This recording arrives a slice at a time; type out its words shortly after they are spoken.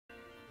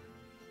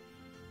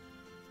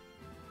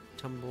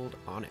tumbled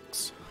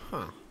onyx.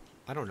 Huh.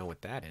 I don't know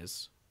what that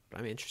is, but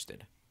I'm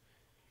interested.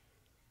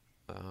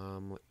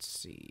 Let's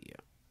see.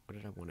 What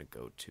did I want to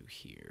go to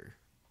here?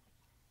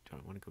 Do I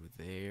want to go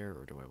there,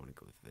 or do I want to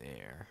go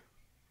there?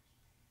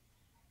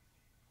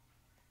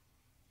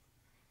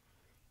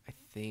 I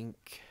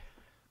think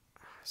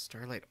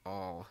Starlight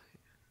All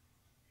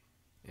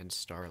and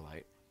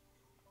Starlight.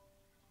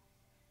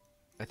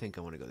 I think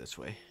I want to go this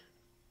way.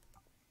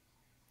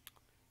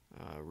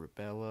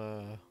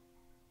 Rubella.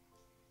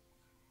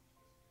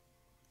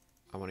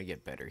 I want to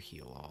get better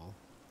heal all.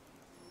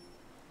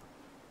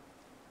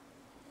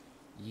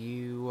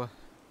 You.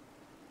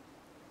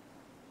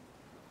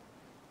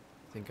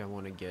 I think I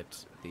want to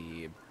get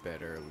the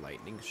better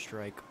lightning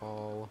strike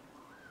all.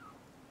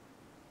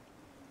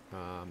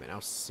 And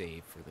I'll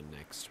save for the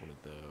next one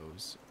of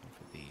those. And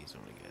for these, I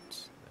want to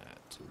get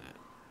that and that.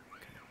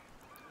 Okay.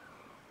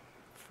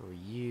 For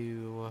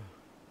you,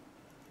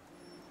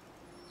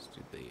 let's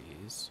do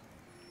these.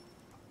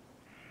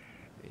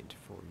 And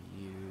for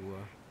you,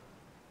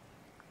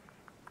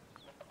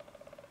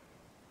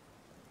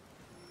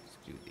 let's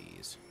do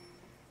these.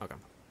 Okay.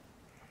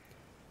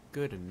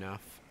 Good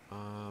enough.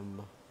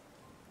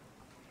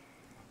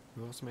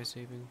 Who else am I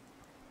saving?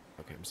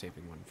 Okay, I'm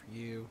saving one for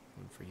you,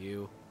 one for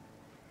you.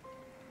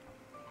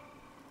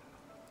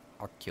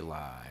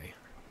 Oculi.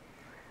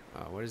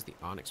 What does the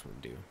Onyx one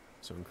do?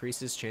 So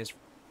increases chance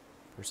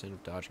percent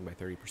of dodging by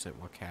 30%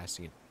 while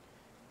casting it.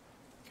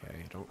 Okay,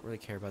 I don't really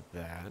care about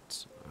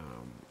that.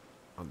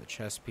 On the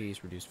chest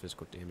piece, reduce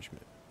physical damage.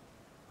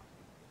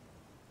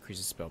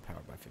 Increases spell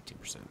power by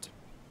 15%.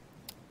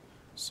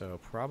 So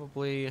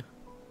probably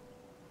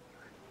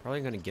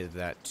going to give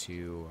that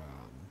to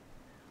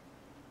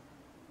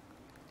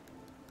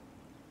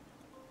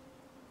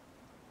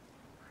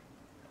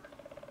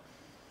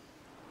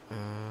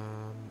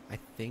I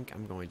think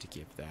I'm going to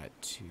give that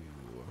to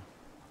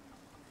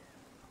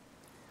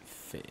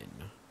Finn.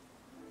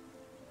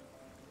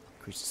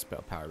 Increases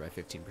spell power by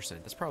 15%.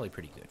 That's probably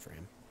pretty good for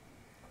him.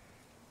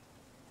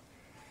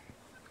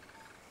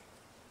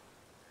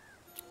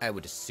 I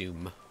would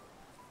assume.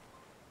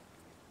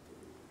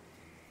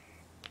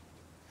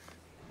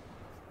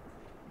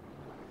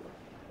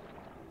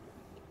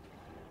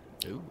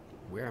 Ooh,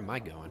 where am I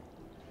going?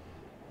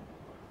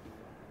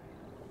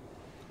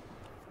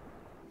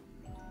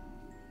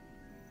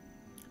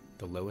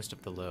 The lowest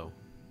of the low.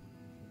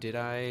 Did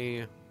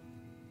I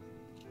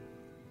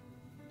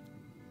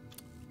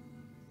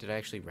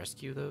actually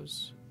rescue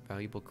those?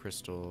 Valuable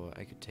crystal.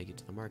 I could take it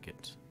to the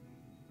market.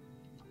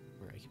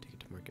 Or I could take it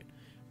to market.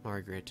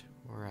 Margaret,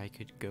 or I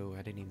could go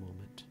at any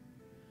moment.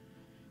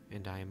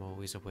 And I am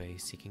always away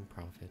seeking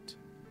profit.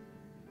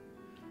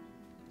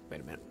 Wait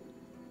a minute.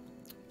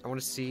 I want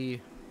to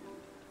see,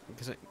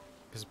 because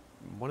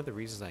one of the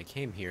reasons I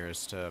came here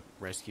is to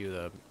rescue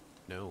the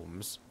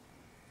gnomes.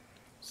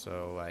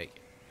 So,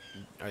 like,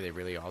 are they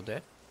really all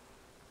dead?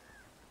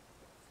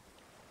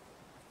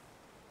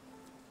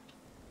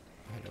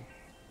 I know.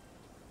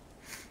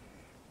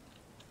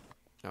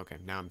 Okay,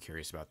 now I'm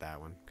curious about that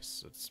one,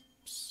 because it's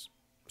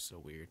so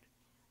weird.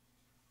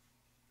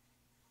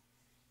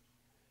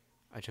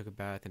 I took a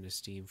bath in a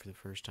steam for the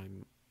first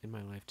time in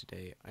my life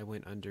today. I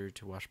went under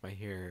to wash my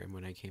hair, and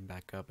when I came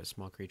back up, a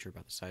small creature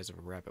about the size of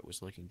a rabbit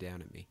was looking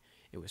down at me.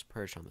 It was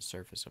perched on the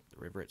surface of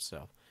the river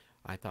itself.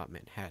 I thought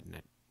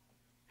Manhattan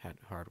had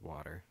hard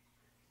water.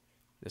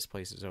 This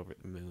place is over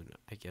the moon.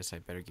 I guess I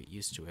better get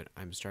used to it.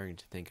 I'm starting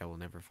to think I will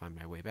never find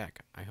my way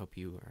back. I hope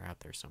you are out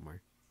there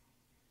somewhere.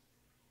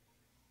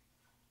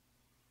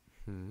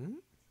 Hmm?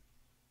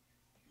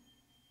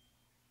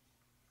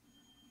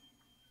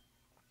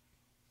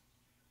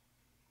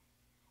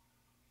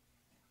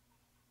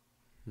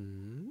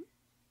 Hmm?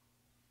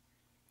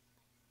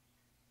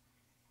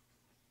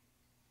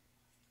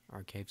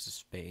 Our caves of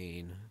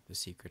Spain. The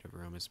secret of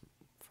Rome is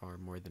far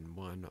more than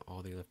one.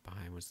 All they left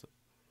behind was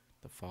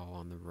the fall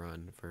on the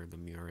run for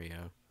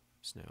Lemuria.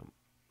 So now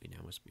we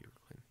must be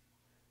reclaimed.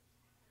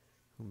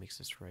 Who makes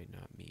this right?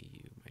 Not me,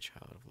 you, my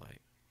child of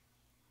light.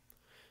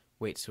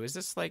 Wait, so is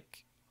this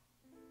like...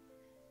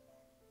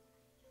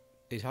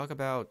 They talk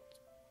about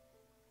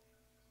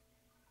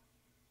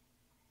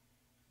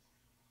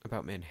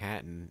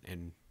Manhattan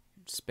and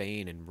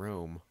Spain and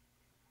Rome.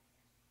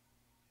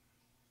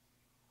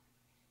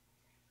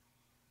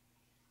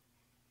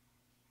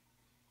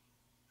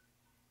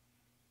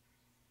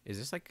 Is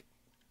this like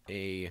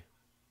a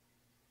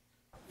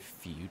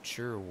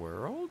future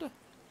world?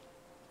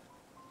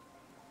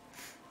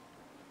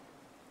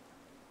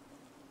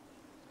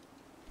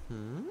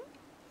 Hmm?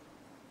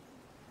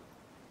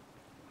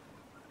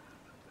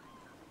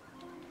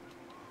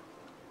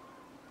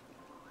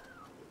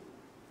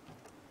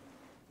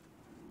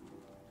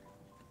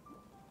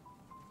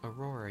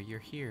 Aurora, you're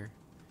here.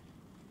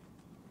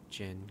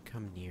 Jen,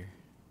 come near.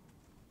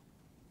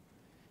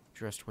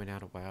 Just went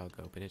out a while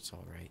ago, but it's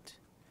all right.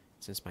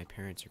 Since my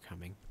parents are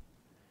coming.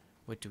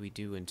 What do we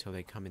do until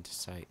they come into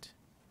sight?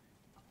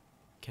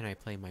 Can I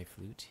play my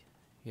flute?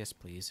 Yes,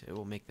 please. It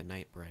will make the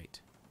night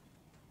bright.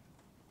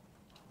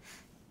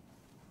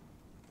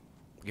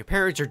 Your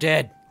parents are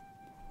dead!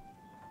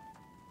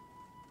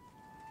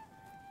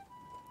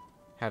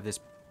 have this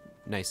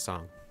nice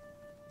song.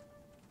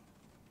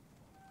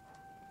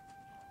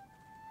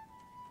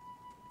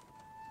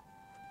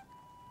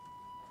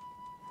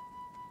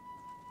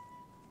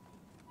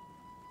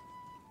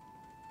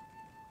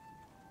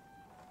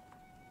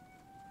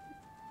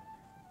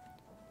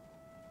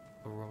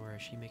 Aurora,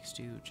 she makes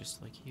stew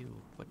just like you.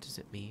 What does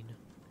it mean?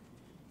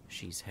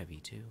 She's heavy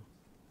too.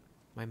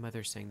 My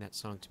mother sang that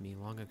song to me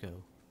long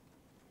ago,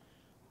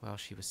 while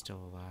she was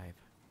still alive.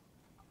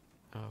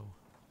 Oh,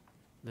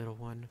 little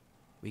one,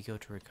 we go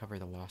to recover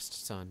the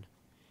lost sun,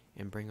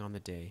 and bring on the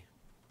day.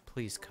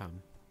 Please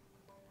come.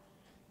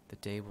 The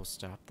day will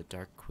stop the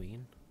Dark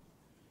Queen.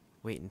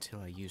 Wait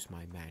until I use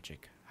my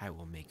magic. I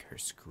will make her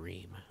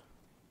scream.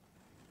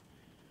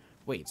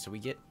 Wait, so we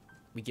get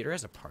her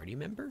as a party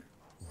member?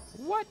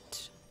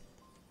 What?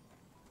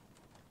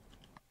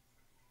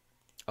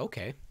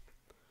 Okay.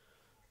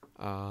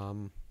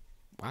 Wow.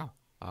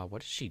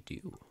 What does she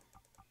do?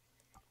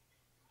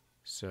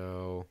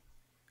 So,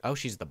 oh,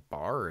 she's the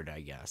bard,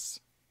 I guess.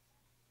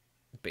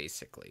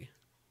 Basically.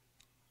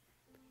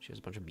 She has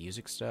a bunch of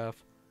music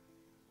stuff.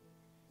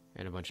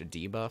 And a bunch of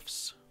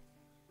debuffs.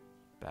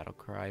 Battle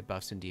cry,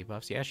 buffs and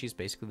debuffs. Yeah, she's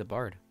basically the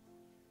bard.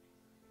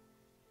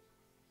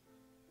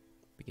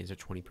 Begins a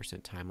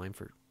 20% timeline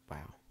for...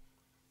 Wow.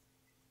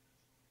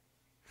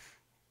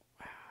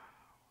 Wow.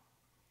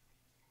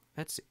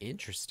 That's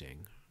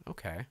interesting.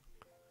 Okay.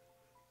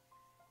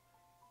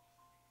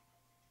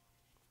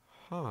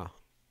 Huh.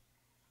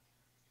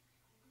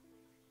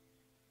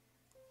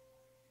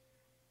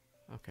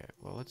 Okay,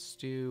 well, let's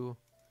do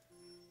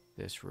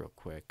this real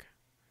quick.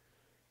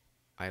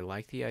 I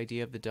like the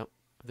idea of the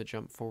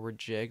jump forward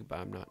jig, but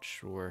I'm not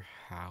sure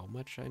how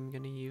much I'm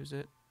gonna use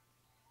it.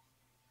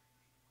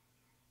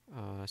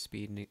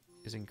 Speed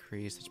is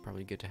increased. That's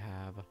probably good to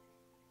have.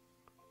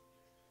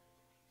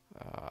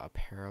 A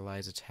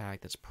paralyzed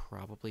attack. That's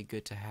probably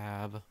good to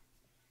have.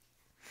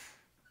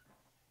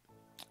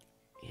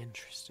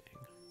 Interesting.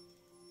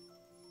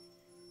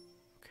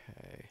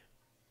 Okay.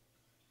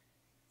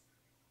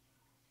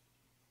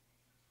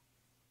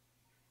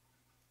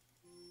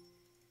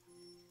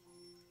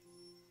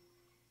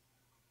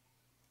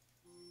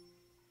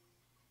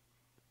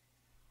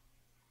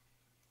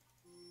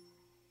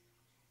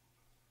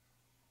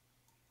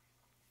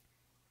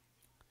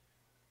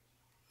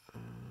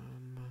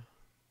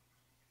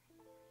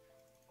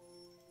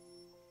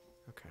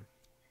 Okay.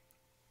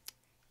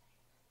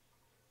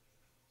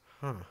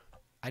 Huh.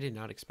 I did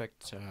not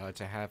expect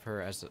to have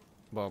her as a...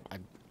 Well,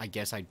 I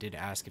guess I did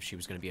ask if she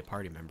was going to be a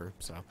party member,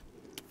 so...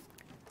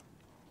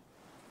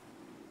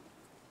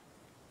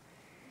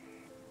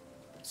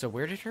 So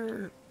where did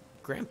her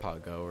grandpa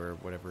go, or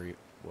whatever he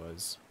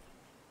was?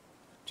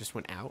 Just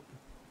went out?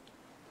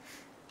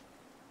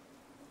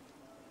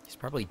 He's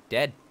probably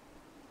dead.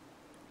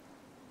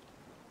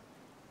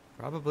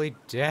 Probably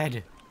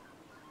dead.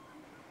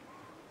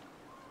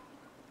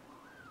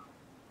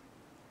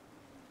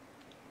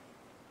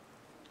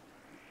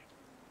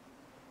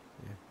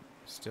 Yeah.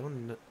 Still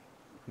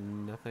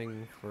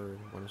nothing for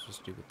what I'm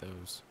supposed to do with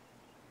those.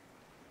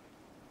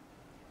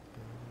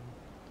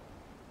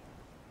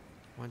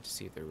 Wanted to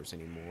see if there was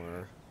any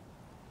more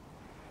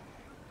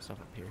stuff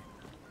up here.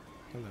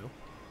 Hello.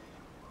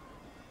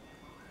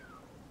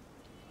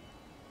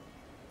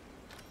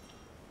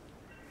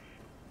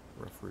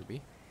 Rough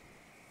ruby.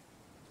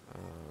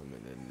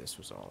 And then this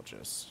was all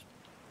just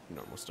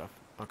normal stuff.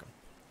 Okay.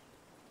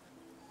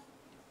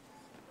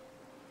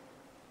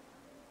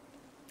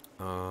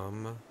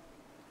 And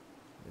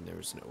there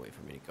was no way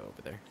for me to go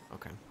over there.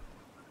 Okay.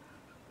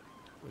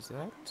 Was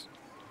that?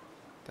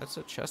 That's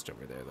a chest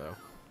over there, though.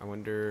 I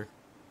wonder...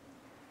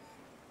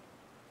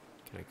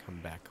 Can I come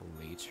back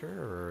later,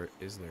 or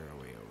is there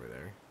a way over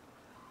there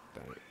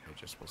that I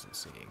just wasn't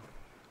seeing?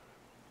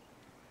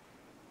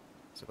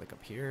 Is it like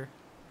up here?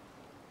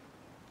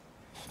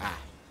 Ah!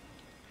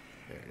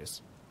 There it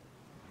is.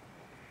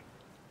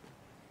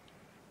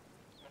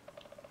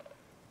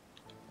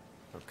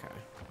 Okay.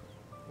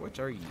 What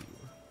are you?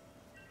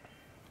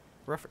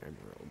 Rough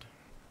emerald.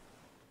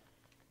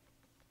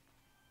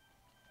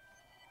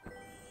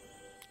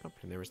 Oh,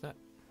 and there was that.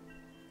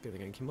 Good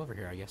thing I came over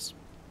here, I guess.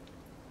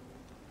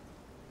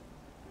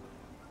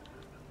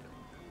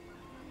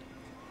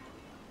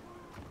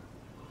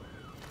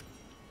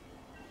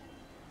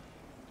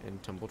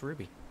 And tumbled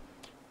ruby.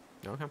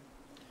 Okay.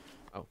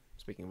 Oh,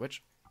 speaking of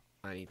which,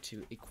 I need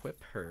to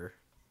equip her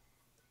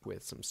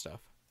with some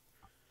stuff.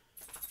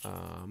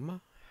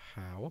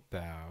 How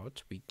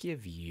about we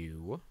give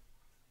you...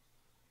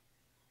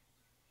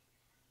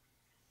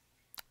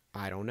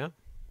 I don't know.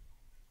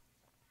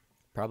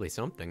 Probably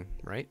something,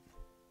 right?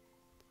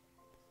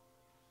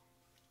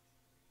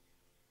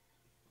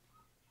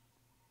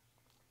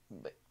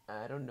 But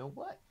I don't know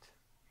what.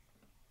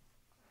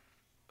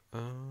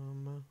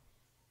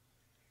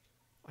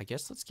 I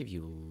guess let's give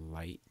you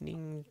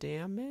lightning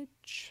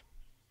damage.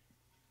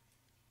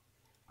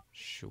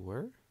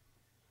 Sure.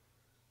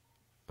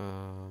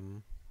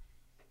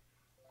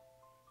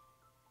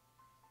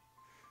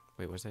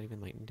 Wait, was that even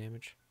lightning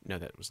damage? No,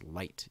 that was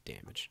light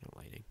damage, not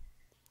lightning.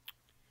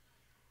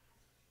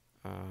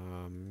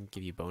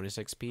 Give you bonus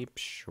XP,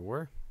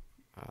 sure.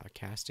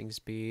 Casting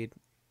speed.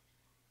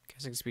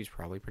 Casting speed's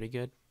probably pretty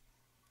good.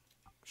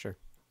 Sure.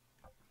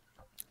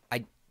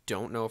 I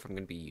don't know if I'm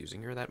going to be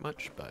using her that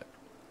much, but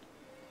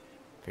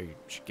I figured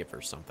you should give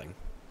her something.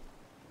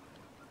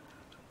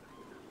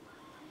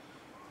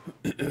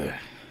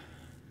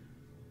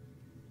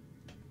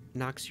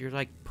 Nox, you're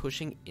like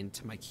pushing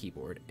into my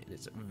keyboard, and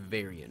it's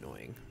very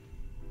annoying.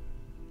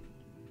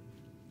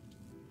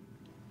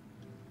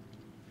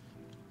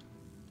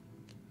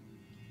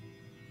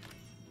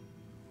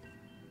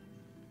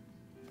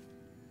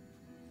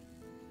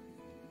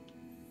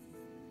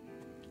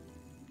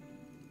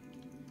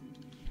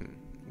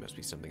 Must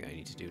be something I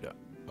need to do to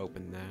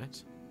open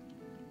that.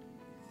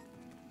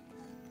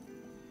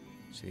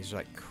 So these are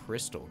like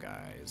crystal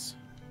guys.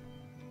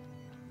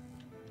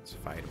 Let's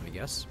fight them, I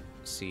guess.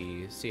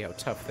 See how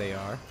tough they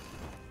are.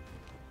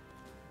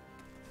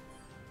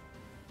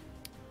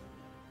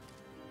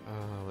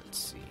 Let's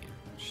see.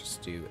 Let's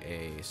just do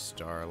a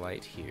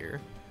starlight here.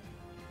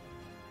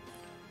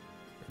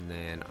 And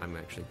then I'm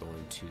actually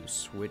going to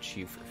switch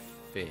you for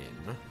Finn.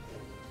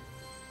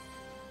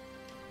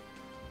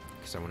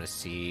 Because I want to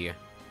see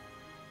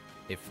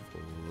if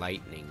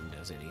lightning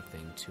does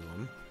anything to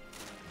him.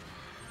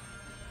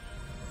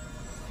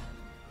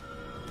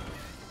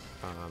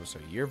 So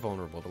you're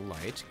vulnerable to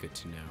light. Good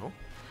to know.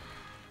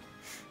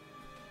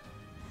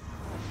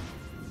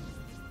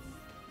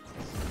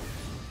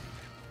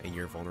 And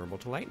you're vulnerable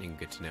to lightning.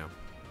 Good to know.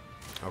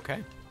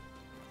 Okay.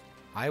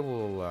 I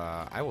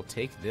will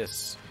take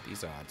these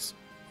odds.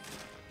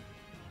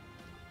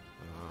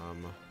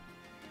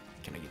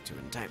 Can I get to it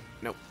in time?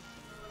 Nope.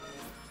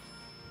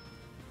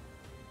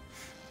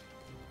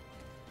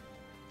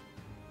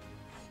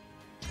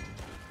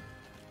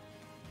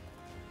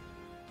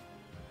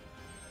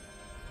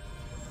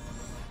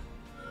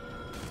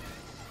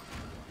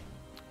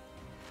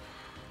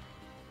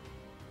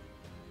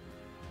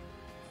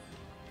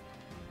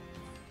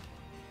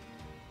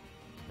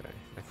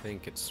 I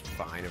think it's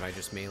fine if I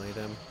just melee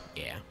them.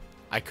 Yeah.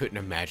 I couldn't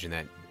imagine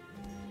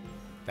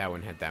that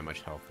one had that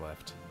much health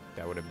left.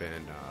 That would have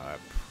been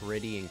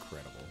pretty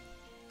incredible.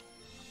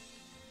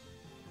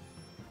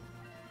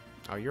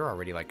 Oh, you're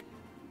already like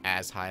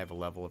as high of a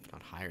level, if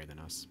not higher than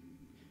us.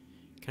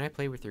 Can I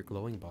play with your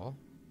glowing ball?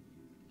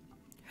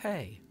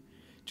 Hey,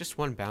 just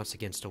one bounce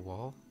against a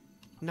wall.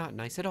 Not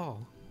nice at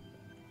all.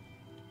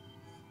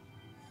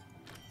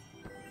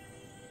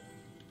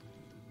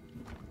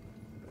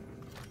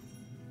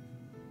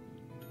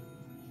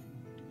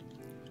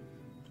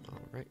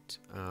 Alright,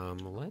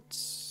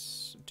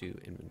 let's do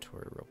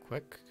inventory real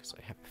quick, because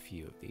I have a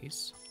few of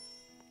these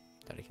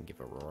that I can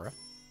give Aurora.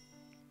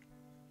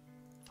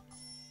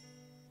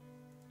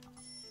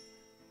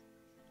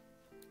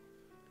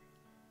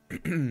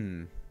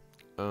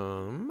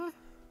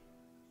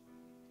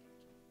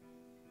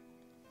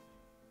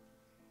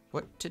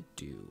 What to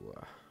do?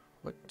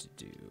 What to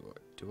do?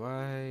 Do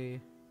I...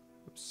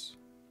 Oops.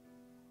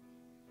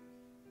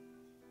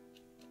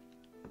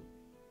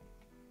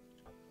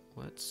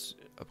 Let's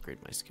upgrade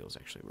my skills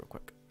actually real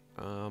quick.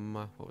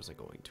 What was I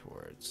going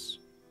towards?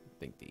 I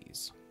think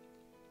these.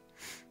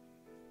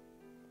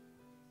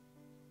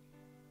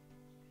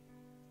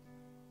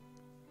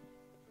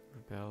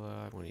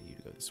 Bella, I wanted you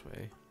to go this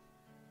way.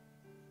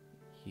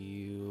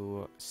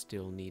 You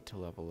still need to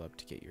level up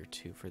to get your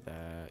 2 for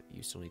that.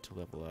 You still need to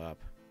level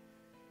up.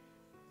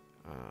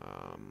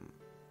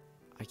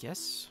 I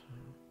guess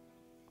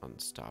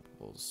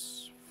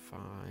Unstoppable's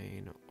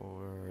fine,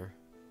 or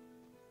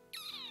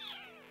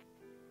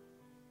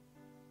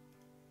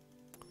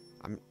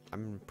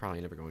I'm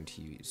probably never going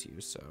to use you,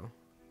 so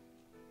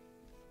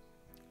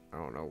I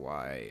don't know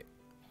why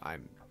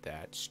I'm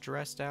that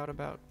stressed out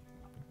about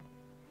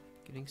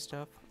getting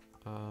stuff.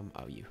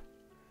 Oh, you.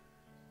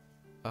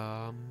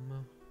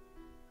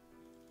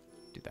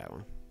 Do that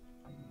one.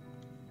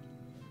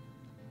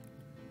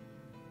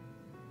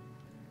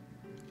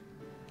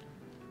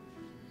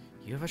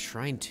 You have a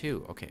shrine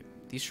too. Okay,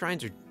 these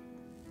shrines are,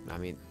 I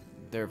mean,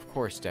 they're of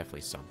course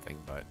definitely something,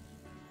 but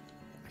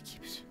I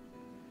keep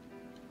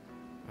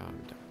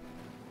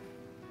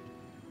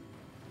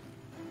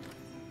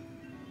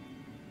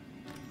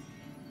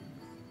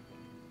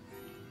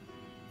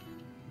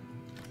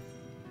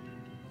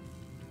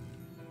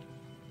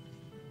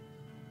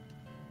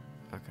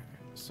okay,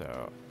 so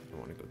I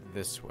want to go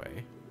this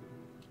way.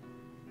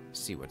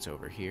 See what's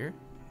over here.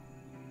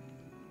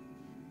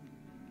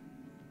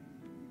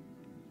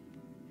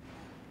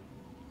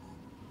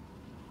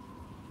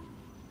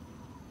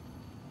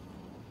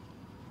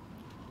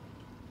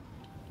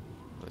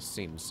 This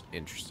seems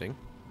interesting.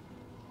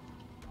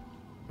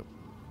 Oh.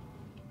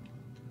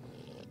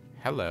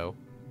 Hello.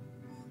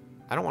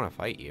 I don't want to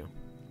fight you.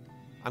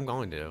 I'm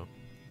going to.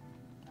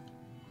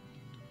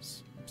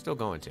 Still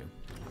going to.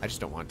 I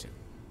just don't want to.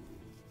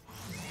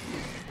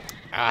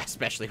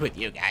 Especially with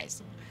you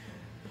guys.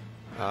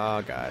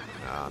 Oh god.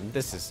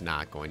 This is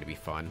not going to be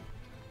fun.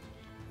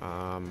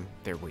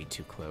 They're way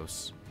too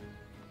close.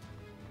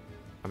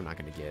 I'm not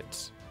going to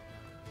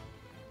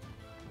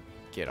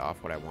get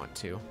off what I want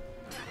to.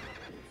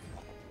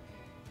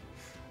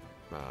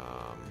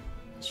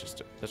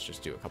 Let's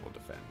just do a couple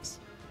defense.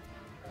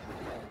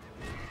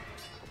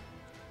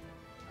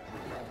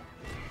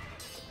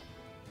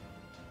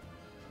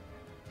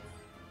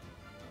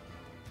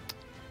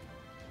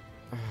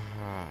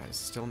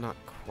 Still not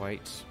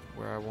quite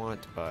where I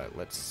want, but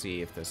let's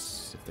see if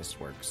this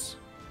works.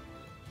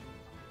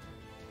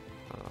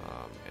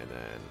 And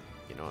then,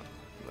 you know what?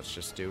 Let's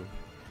just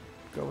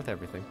go with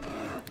everything.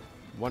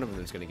 One of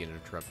them is going to get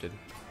interrupted.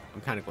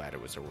 I'm kind of glad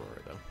it was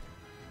Aurora, though.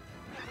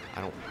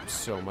 I don't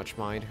so much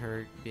mind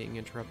her being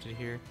interrupted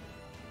here.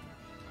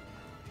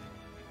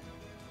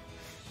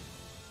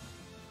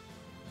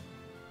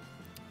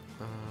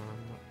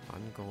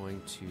 I'm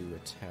going to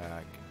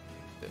attack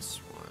this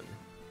one.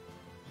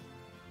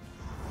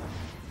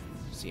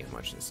 See how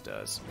much this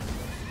does.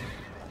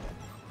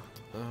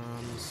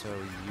 So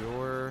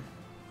you're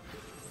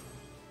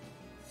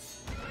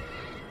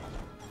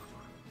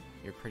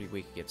pretty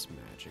weak against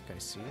magic, I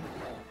see.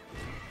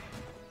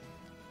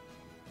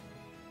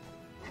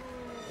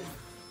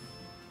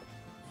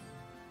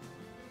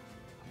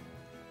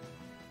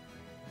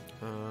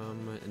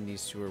 And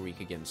these two are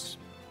weak against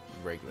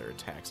regular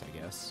attacks, I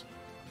guess.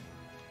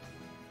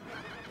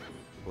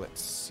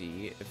 Let's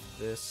see if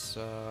this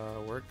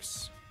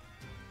works.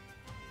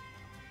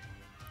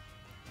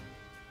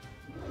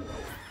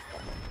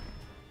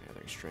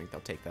 Gathering strength,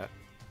 I'll take that.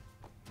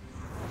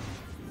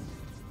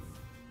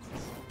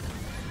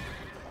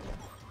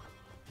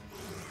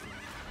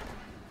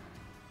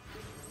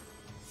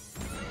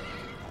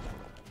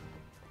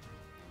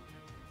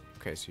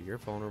 Okay, so you're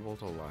vulnerable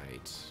to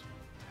light.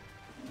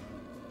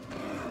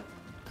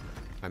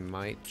 I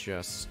might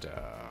just, okay,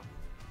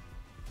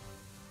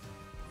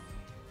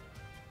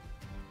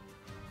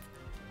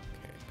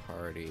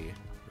 party,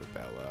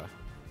 Rebella.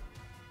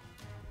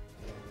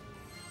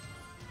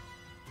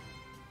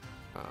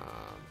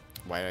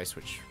 Why did I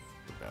switch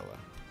Rebella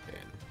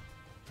in?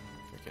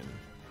 Frickin'.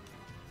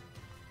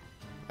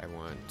 I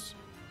want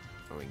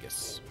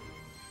Oingus.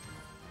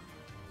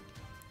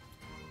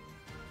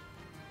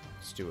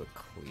 Let's do a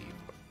cleave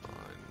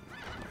on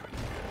you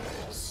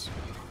guys.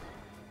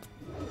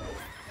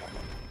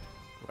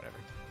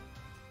 Whatever.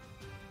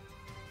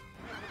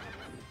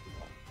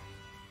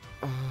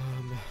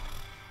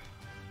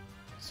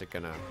 Is it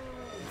gonna...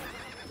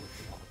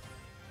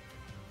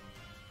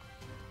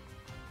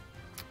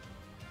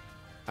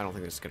 I don't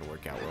think this is gonna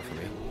work out well for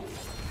me.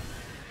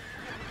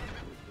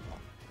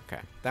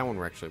 Okay, that one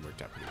actually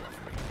worked out pretty well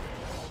for me.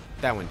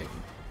 That one didn't.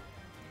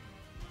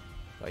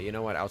 But you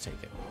know what? I'll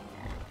take it.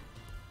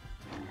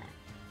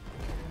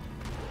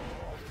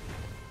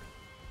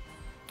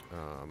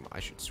 I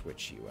should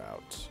switch you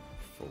out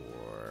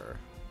for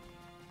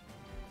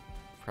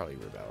probably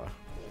Rebella.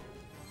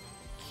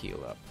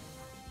 Heal up.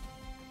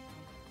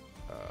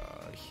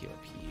 Heal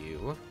up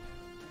you.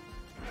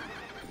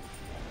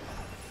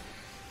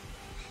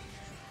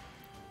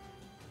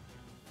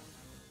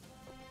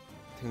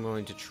 I think I'm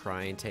going to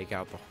try and take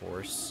out the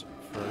horse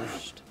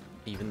first,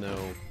 even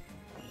though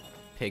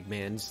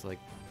Pigman's like...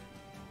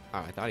 Oh,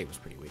 I thought he was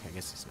pretty weak. I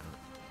guess he's not.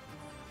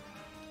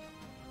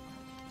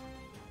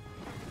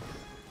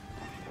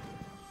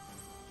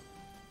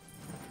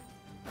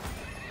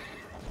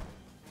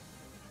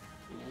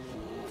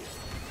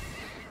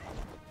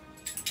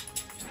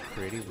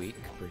 Pretty weak,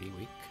 pretty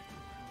weak.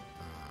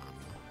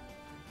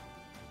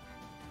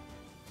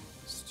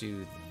 Let's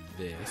do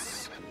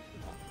this.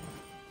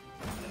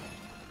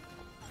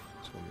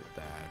 Let's move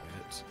that a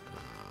bit.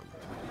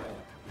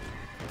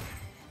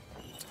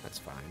 That's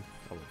fine.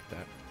 I'll look at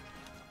that.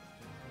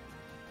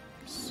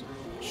 So,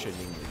 should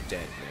mean you're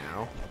dead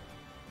now.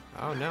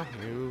 Oh no,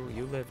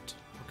 you lived.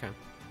 Okay.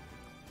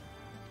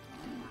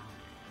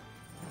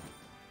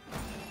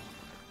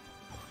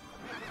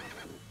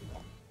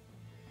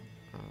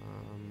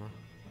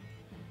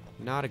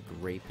 Not a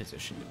great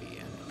position to be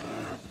in.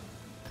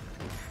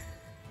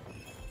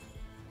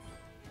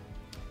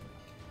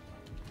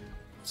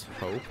 Let's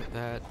hope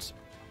that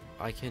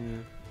I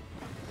can...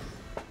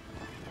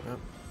 Oh, I'm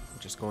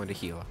just going to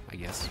heal, I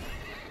guess.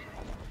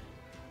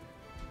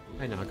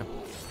 Hi, Naga.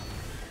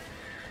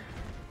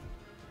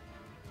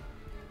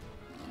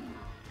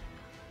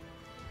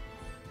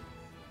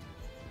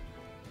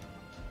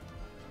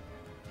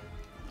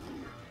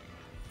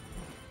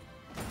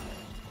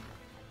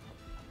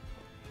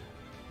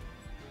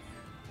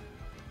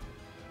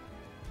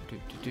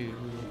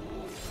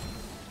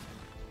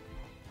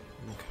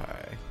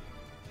 Okay.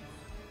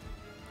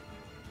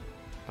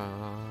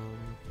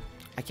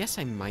 I guess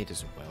I might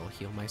as well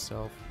heal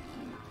myself.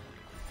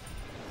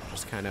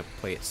 Just kind of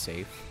play it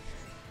safe.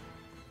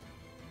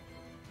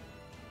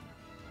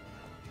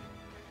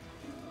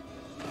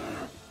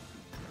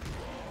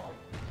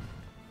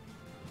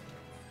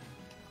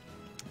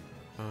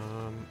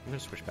 I'm gonna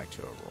switch back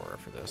to Aurora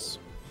for this.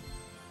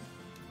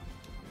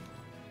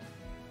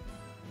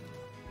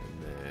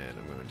 And then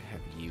I'm going to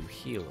have you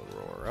heal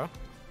Aurora.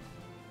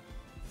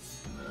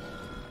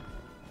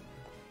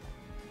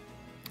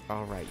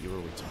 Alright, you were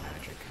weak to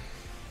magic.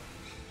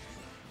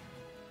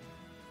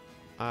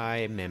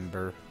 I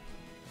remember.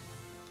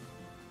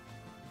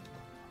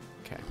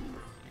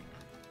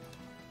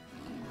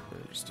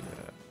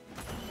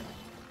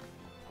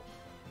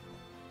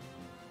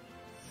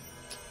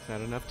 that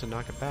enough to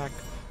knock it back?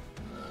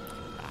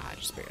 Ah,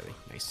 just barely.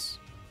 Nice.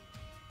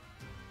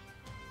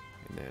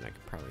 And then I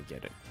could probably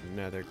get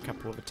another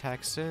couple of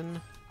attacks in.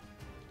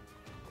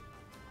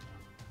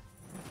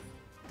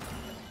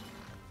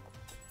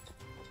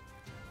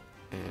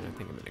 And I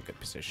think I'm in a good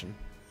position.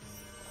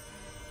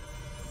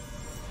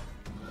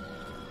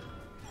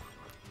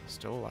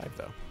 Still alive,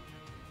 though.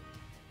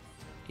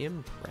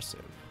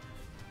 Impressive.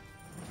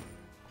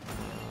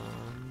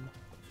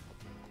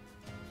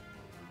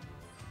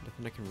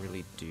 Nothing I can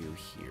really do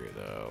here,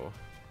 though.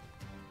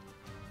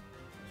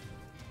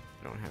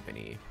 I don't have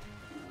any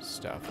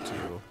stuff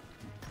to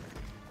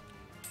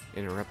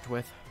interrupt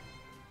with.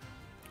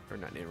 Or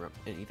not interrupt,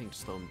 anything to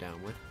slow him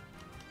down with.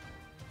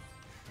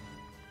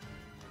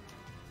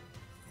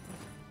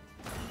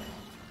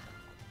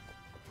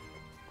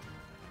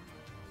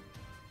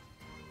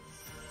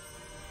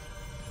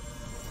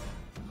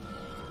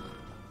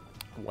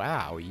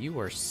 Wow, you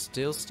are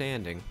still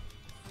standing.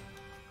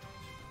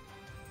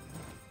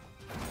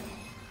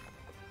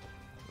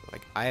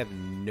 Like, I have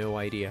no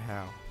idea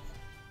how.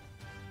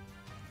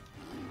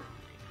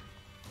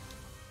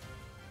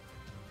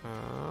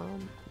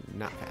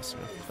 Not fast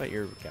enough, but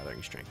you're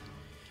gathering strength.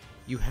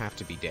 You have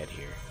to be dead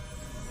here.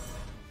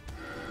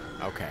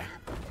 Okay.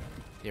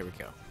 Here we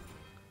go.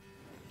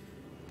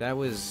 That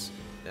was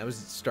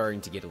starting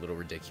to get a little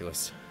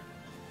ridiculous.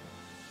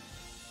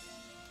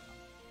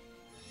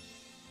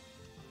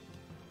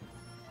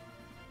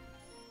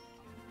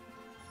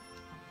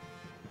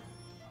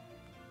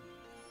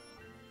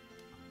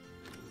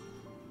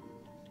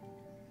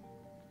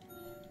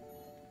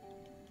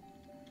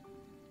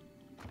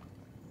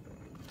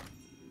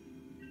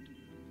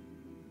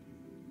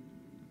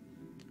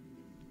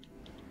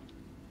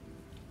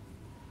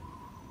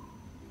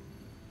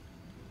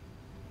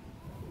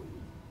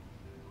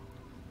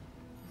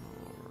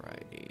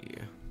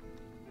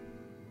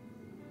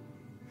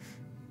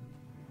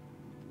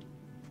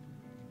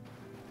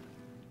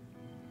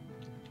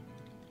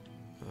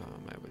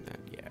 I win that?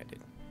 Yeah, I did.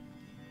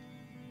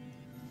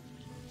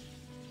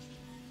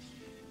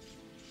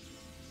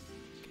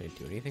 Can I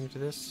do anything to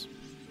this?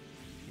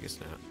 I guess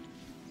not.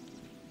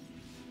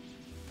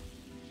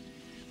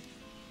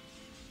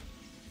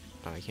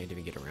 Oh, I can't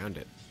even get around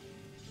it.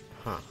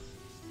 Huh.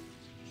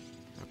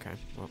 Okay,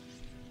 well.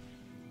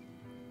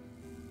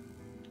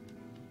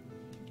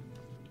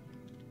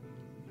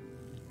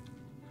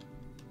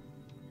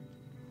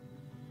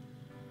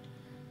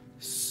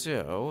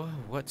 So,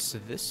 what's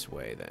this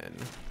way then?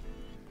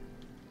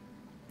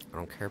 I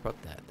don't care about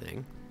that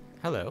thing.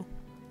 Hello.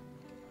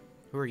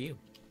 Who are you?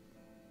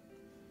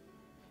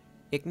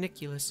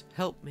 Igniculus,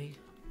 help me.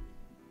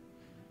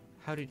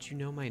 How did you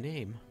know my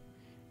name?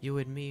 You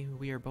and me,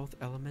 we are both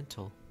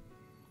elemental.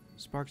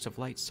 Sparks of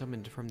light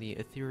summoned from the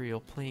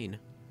ethereal plane.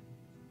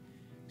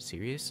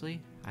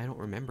 Seriously? I don't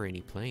remember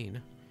any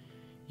plane.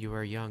 You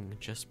are young,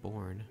 just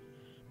born.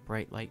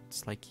 Bright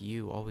lights like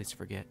you always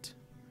forget.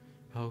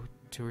 Oh,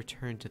 to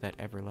return to that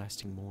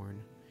everlasting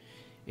morn.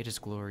 It is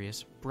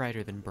glorious,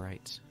 brighter than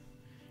bright,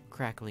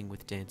 crackling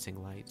with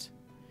dancing light.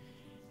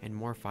 And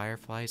more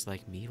fireflies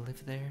like me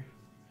live there?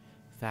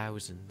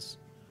 Thousands,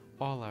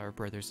 all our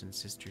brothers and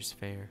sisters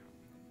fair.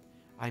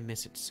 I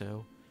miss it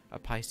so. A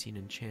Piscean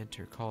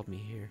enchanter called me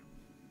here.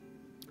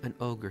 An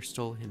ogre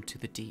stole him to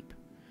the deep.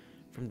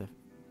 From the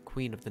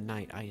queen of the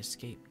night I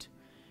escaped.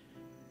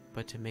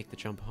 But to make the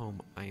jump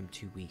home, I am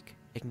too weak.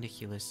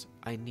 Igniculus,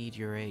 I need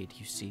your aid,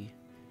 you see.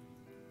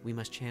 We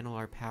must channel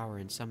our power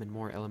and summon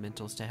more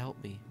elementals to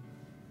help me.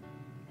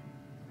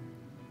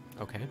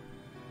 Okay.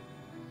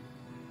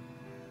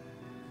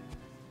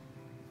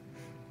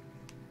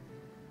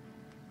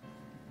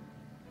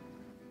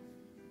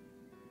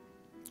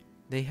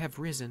 They have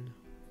risen.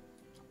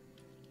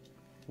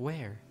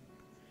 Where?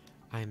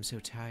 I am so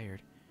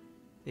tired.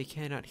 They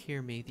cannot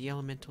hear me. The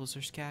elementals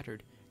are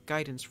scattered.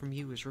 Guidance from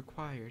you is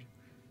required.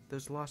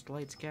 Those lost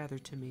lights gather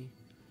to me.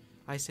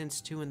 I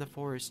sense two in the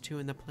forest, two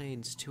in the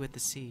plains, two at the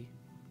sea.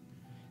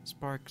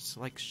 Sparks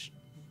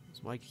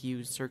like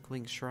you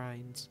circling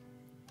shrines.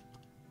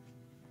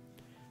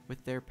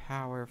 With their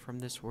power from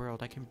this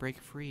world, I can break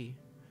free.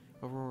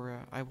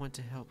 Aurora, I want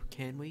to help.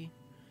 Can we?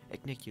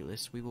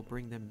 Igniculus, we will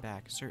bring them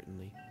back,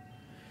 certainly.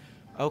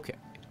 Okay.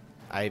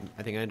 I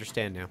think I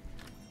understand now.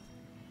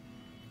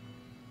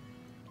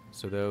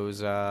 So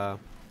those, no,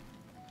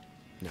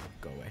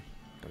 go away.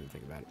 Don't even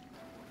think about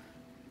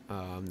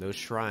it. Those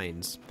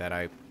shrines that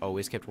I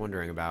always kept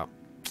wondering about.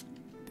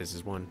 This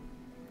is one.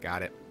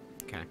 Got it.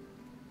 Okay.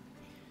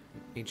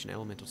 Ancient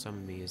elemental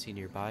summoned me. Is he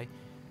nearby?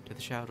 To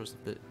the shadows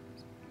of the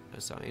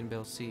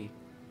Cyanbell Sea.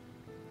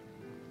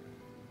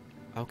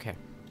 Okay.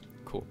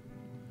 Cool.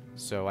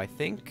 So I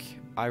think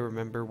I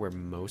remember where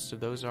most of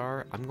those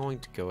are. I'm going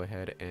to go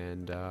ahead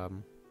and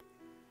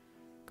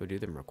go do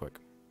them real quick.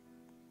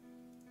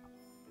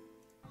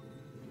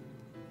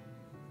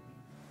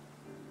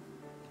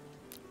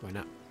 Why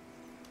not?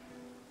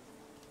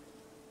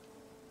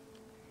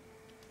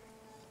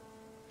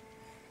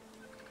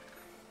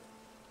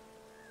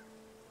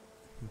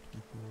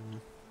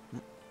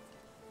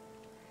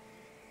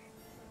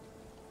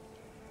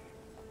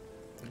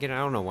 Again, I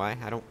don't know why.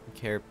 I don't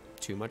care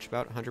too much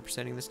about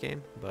 100%ing this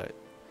game, but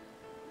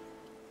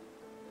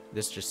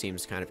this just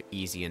seems kind of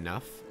easy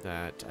enough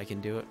that I can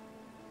do it.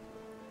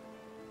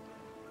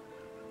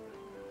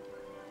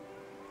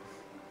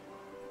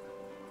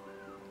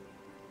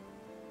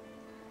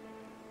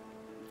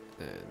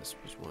 And this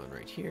was one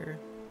right here.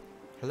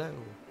 Hello.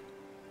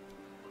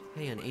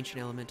 Hey, an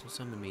ancient elemental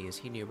summoned me. Is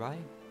he nearby?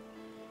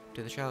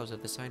 To the shallows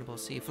of the signable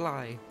sea,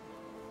 fly.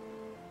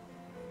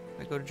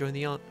 I go to join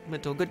the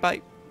elemental.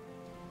 Goodbye.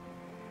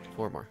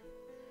 4 more.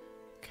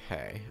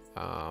 Okay.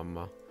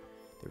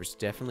 There was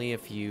definitely a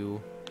few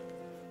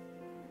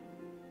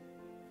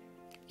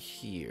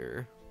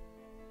here.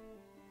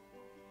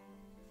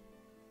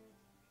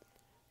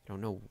 I don't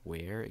know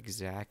where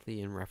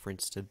exactly in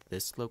reference to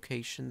this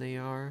location they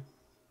are.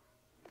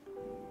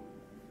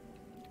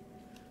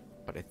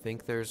 But I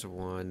think there's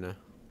one.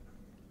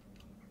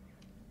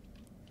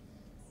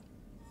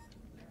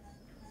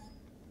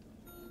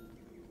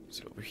 Is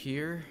it over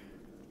here?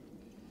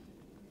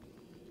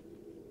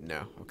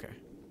 No, okay.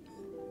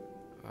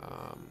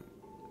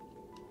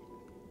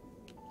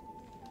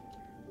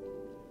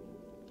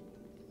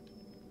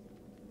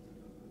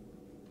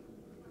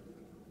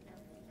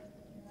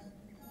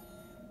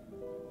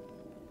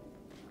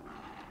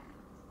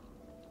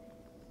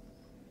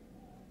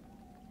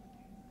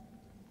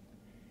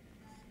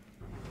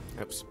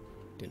 Oops,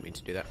 didn't mean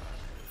to do that.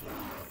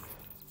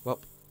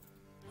 Well,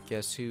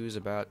 guess who's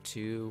about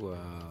to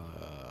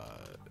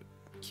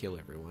kill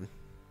everyone?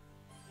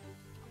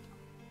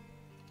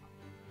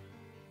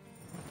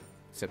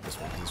 Except this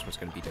one, because this one's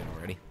going to be dead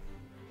already.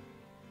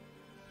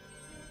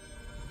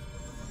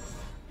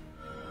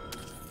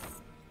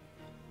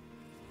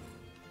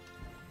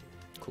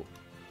 Cool.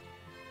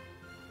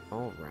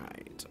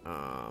 Alright,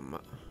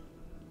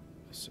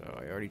 so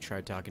I already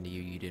tried talking to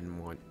you. You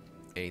didn't want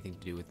anything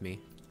to do with me.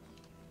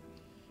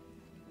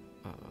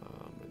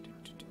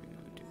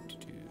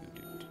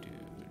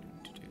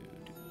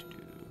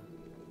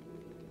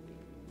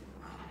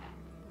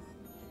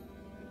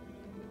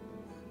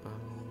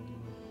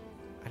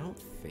 I don't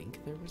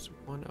think there was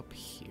one up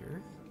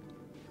here.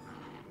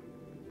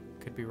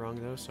 Could be wrong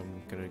though, so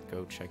I'm gonna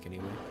go check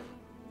anyway.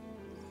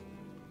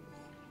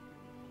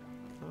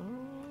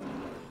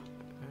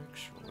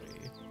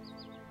 Actually,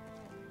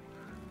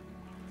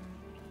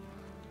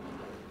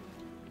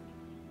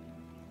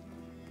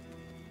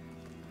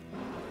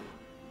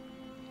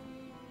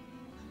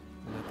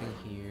 nothing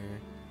here.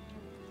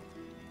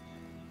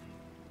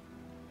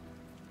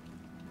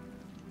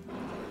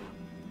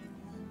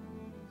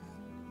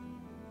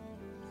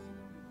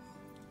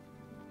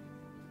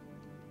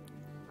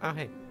 Oh,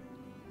 hey.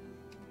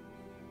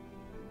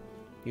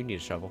 You need a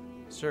shovel.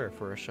 Sir,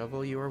 for a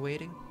shovel you are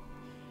waiting?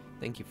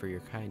 Thank you for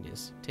your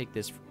kindness. Take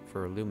this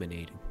for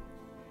illuminating.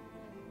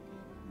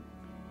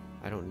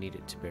 I don't need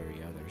it to bury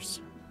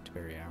others, to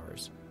bury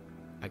ours.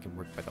 I can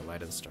work by the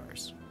light of the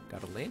stars.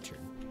 Got a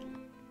lantern.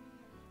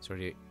 So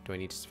do I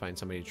need to find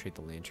somebody to trade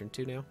the lantern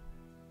to now?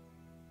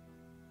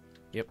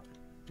 Yep.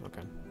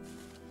 Okay.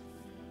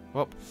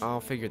 Well,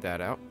 I'll figure that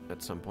out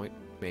at some point,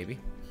 maybe.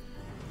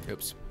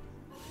 Oops.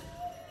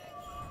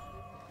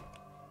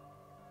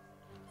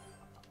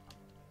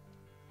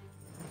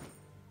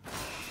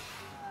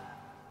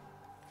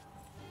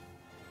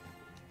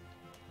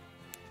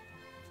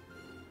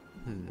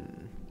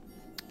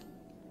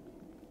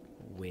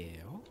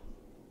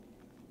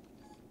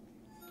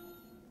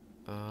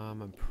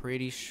 Well, I'm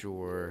pretty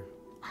sure.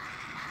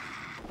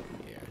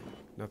 Yeah,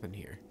 nothing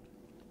here.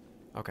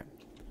 Okay.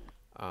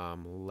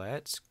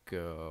 Let's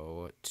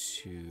go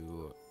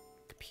to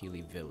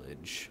Kapili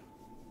Village.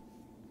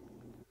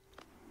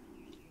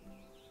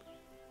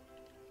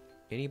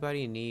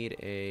 Anybody need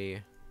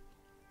a?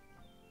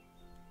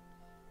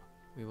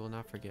 We will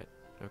not forget.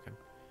 Okay.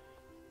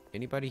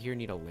 Anybody here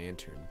need a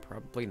lantern?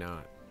 Probably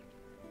not.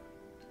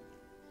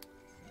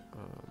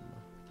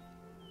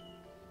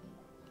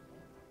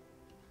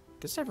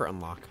 Did this ever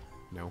unlock?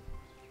 No.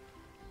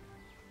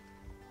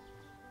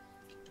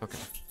 Okay.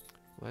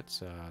 Let's,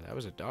 that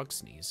was a dog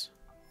sneeze.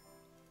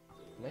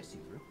 Bless you,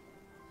 bro.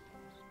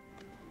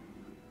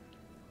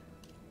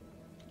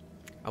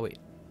 Oh, wait.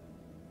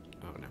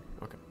 Oh, no.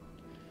 Okay.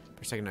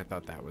 For a second, I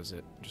thought that was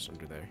it. Just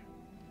under there.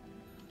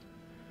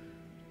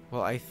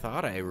 Well, I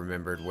thought I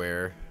remembered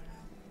where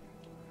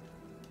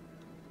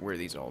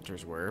these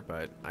altars were,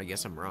 but I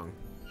guess I'm wrong.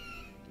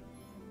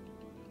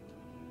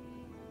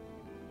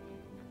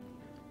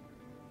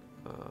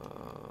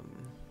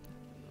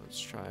 Let's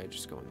try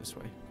just going this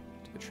way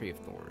to the Tree of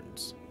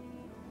Thorns.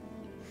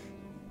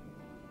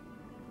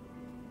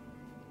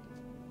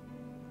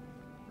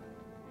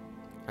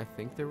 I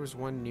think there was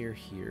one near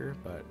here,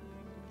 but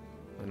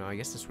oh no, I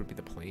guess this would be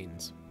the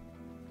plains,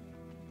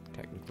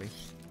 technically.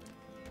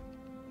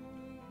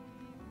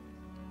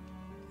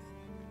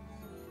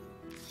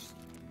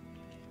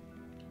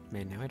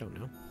 Man, now I don't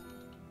know.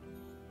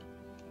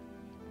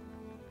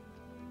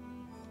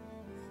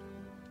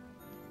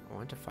 I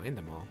want to find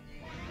them all.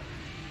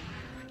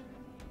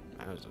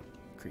 That was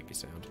a creepy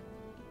sound.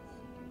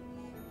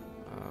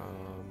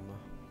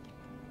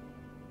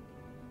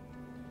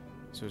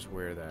 This is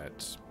where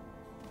that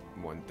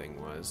one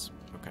thing was.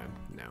 Okay,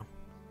 no.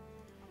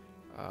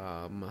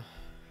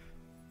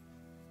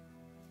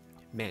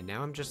 Man,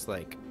 now I'm just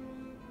like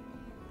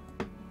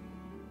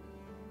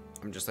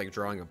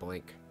drawing a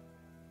blank.